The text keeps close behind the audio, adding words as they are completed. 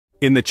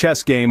In the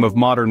chess game of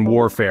modern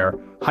warfare,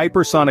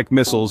 hypersonic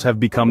missiles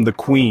have become the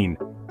queen,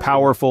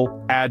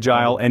 powerful,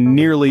 agile, and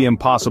nearly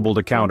impossible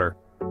to counter.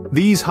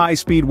 These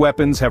high-speed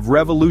weapons have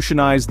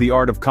revolutionized the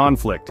art of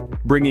conflict,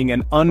 bringing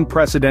an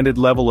unprecedented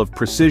level of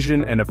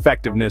precision and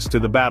effectiveness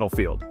to the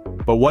battlefield.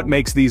 But what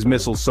makes these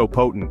missiles so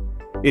potent?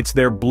 It's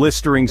their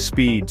blistering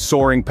speed,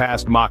 soaring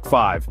past Mach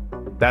 5.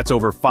 That's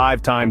over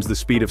 5 times the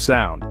speed of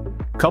sound.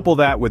 Couple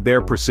that with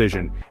their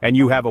precision, and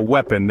you have a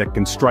weapon that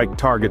can strike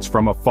targets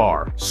from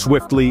afar,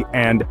 swiftly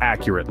and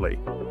accurately.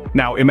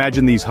 Now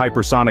imagine these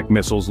hypersonic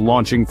missiles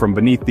launching from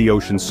beneath the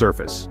ocean's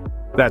surface.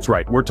 That's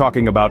right, we're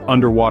talking about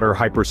underwater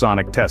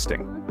hypersonic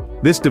testing.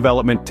 This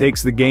development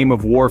takes the game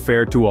of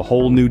warfare to a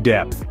whole new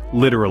depth,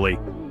 literally.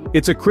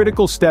 It's a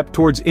critical step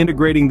towards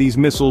integrating these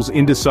missiles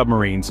into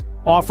submarines,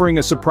 offering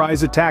a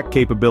surprise attack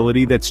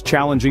capability that's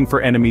challenging for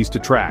enemies to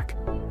track.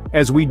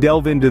 As we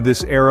delve into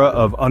this era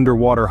of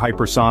underwater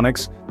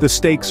hypersonics, the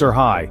stakes are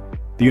high.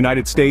 The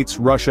United States,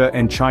 Russia,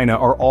 and China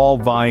are all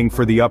vying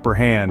for the upper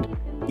hand,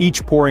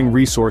 each pouring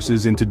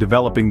resources into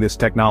developing this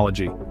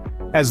technology.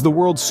 As the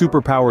world's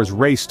superpowers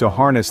race to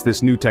harness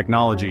this new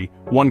technology,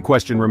 one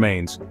question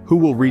remains: who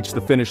will reach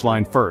the finish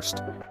line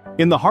first?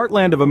 In the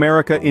heartland of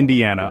America,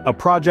 Indiana, a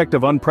project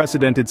of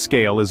unprecedented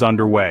scale is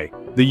underway.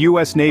 The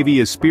U.S. Navy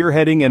is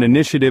spearheading an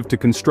initiative to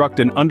construct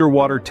an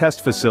underwater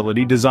test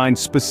facility designed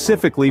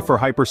specifically for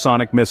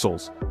hypersonic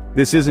missiles.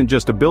 This isn't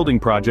just a building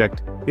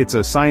project, it's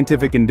a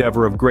scientific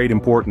endeavor of great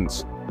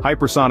importance.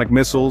 Hypersonic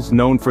missiles,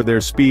 known for their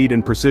speed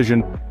and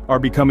precision, are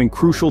becoming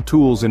crucial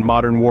tools in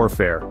modern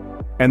warfare.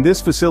 And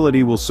this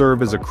facility will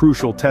serve as a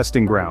crucial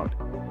testing ground.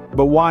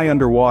 But why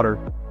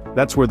underwater?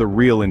 That's where the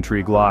real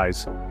intrigue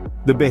lies.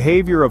 The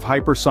behavior of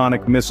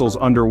hypersonic missiles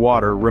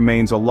underwater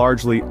remains a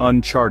largely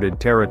uncharted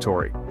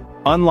territory.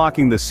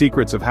 Unlocking the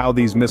secrets of how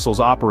these missiles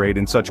operate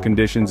in such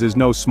conditions is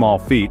no small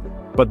feat,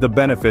 but the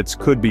benefits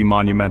could be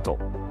monumental.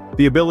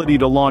 The ability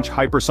to launch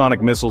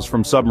hypersonic missiles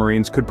from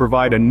submarines could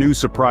provide a new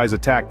surprise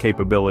attack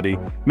capability,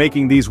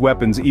 making these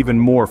weapons even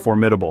more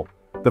formidable.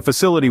 The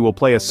facility will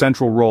play a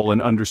central role in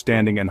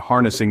understanding and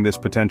harnessing this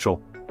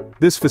potential.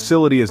 This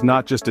facility is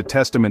not just a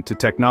testament to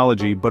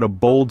technology but a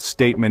bold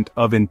statement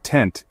of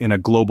intent in a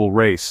global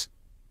race.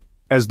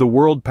 As the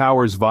world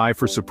powers vie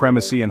for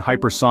supremacy in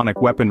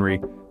hypersonic weaponry,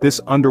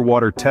 this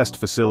underwater test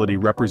facility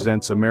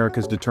represents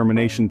America's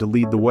determination to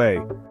lead the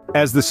way.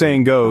 As the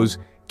saying goes,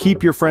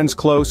 keep your friends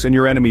close and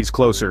your enemies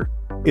closer.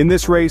 In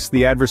this race,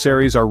 the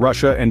adversaries are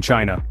Russia and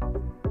China.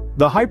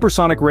 The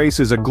hypersonic race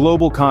is a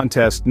global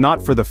contest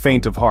not for the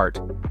faint of heart.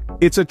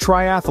 It's a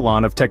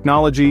triathlon of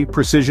technology,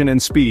 precision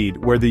and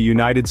speed where the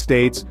United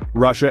States,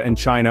 Russia and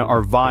China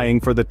are vying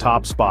for the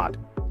top spot.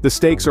 The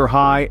stakes are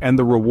high and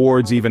the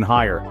rewards even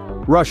higher.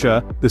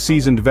 Russia, the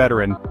seasoned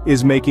veteran,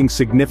 is making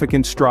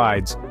significant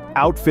strides,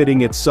 outfitting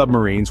its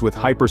submarines with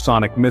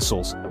hypersonic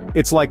missiles.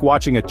 It's like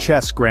watching a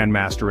chess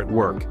grandmaster at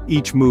work,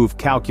 each move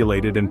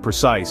calculated and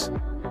precise.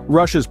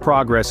 Russia's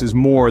progress is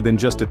more than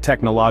just a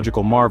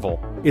technological marvel,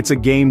 it's a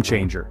game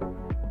changer.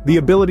 The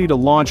ability to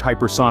launch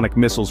hypersonic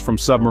missiles from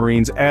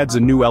submarines adds a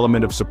new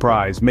element of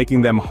surprise,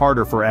 making them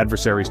harder for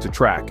adversaries to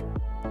track.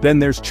 Then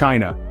there's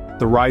China,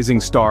 the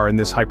rising star in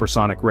this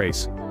hypersonic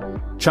race.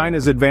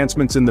 China's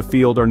advancements in the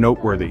field are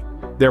noteworthy.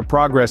 Their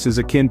progress is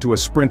akin to a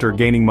sprinter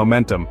gaining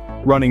momentum,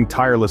 running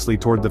tirelessly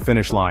toward the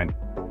finish line.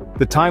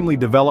 The timely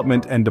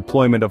development and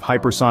deployment of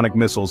hypersonic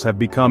missiles have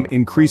become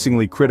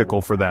increasingly critical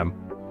for them.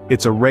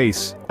 It's a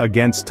race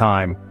against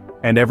time,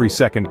 and every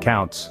second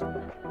counts.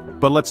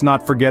 But let's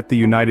not forget the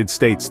United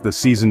States, the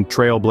seasoned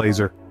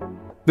trailblazer.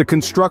 The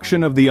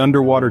construction of the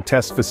underwater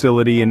test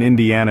facility in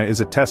Indiana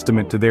is a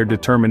testament to their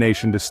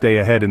determination to stay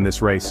ahead in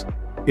this race.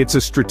 It's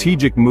a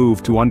strategic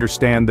move to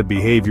understand the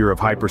behavior of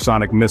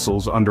hypersonic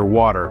missiles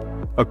underwater,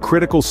 a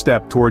critical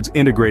step towards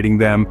integrating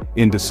them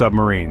into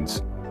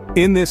submarines.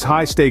 In this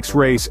high-stakes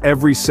race,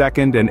 every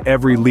second and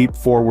every leap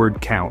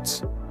forward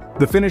counts.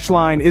 The finish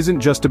line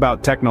isn't just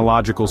about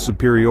technological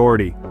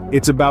superiority,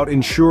 it's about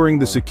ensuring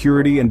the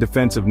security and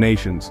defense of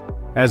nations.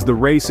 As the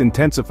race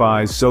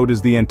intensifies, so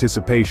does the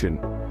anticipation.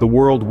 The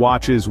world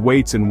watches,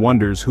 waits and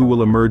wonders who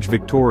will emerge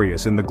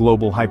victorious in the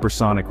global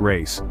hypersonic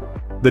race.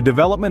 The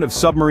development of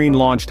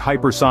submarine-launched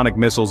hypersonic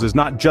missiles is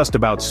not just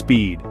about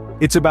speed,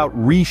 it's about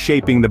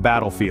reshaping the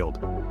battlefield.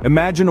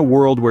 Imagine a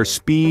world where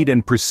speed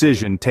and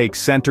precision take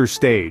center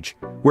stage,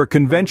 where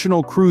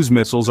conventional cruise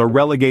missiles are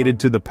relegated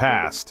to the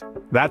past.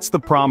 That's the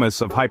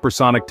promise of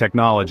hypersonic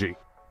technology.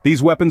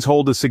 These weapons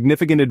hold a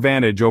significant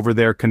advantage over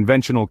their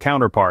conventional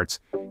counterparts,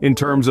 in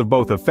terms of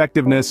both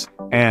effectiveness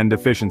and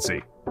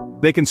efficiency.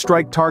 They can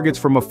strike targets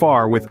from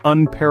afar with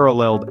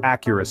unparalleled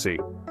accuracy,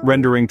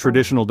 rendering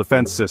traditional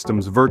defense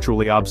systems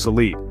virtually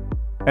obsolete.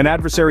 An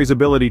adversary's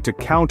ability to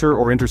counter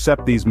or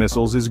intercept these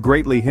missiles is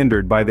greatly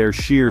hindered by their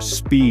sheer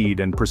speed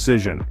and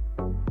precision.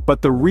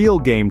 But the real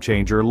game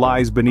changer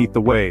lies beneath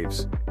the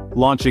waves.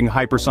 Launching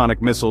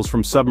hypersonic missiles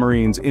from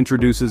submarines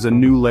introduces a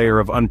new layer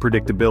of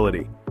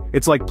unpredictability.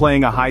 It's like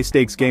playing a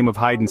high-stakes game of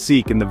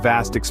hide-and-seek in the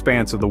vast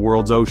expanse of the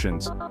world's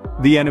oceans.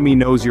 The enemy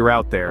knows you're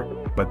out there,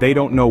 but they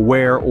don't know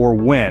where or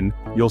when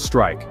you'll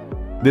strike.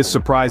 This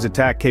surprise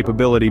attack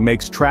capability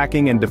makes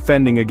tracking and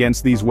defending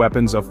against these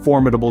weapons a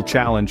formidable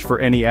challenge for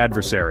any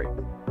adversary.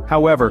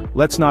 However,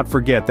 let's not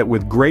forget that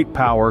with great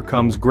power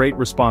comes great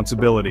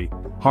responsibility.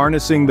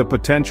 Harnessing the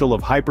potential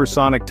of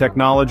hypersonic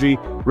technology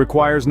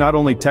requires not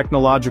only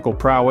technological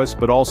prowess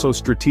but also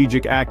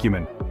strategic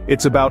acumen.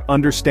 It's about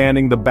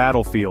understanding the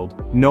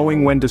battlefield,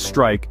 knowing when to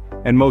strike,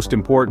 and most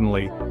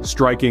importantly,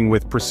 striking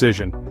with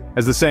precision.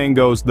 As the saying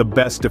goes, the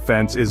best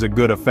defense is a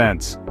good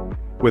offense.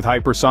 With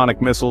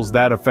hypersonic missiles,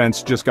 that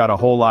offense just got a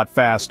whole lot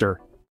faster.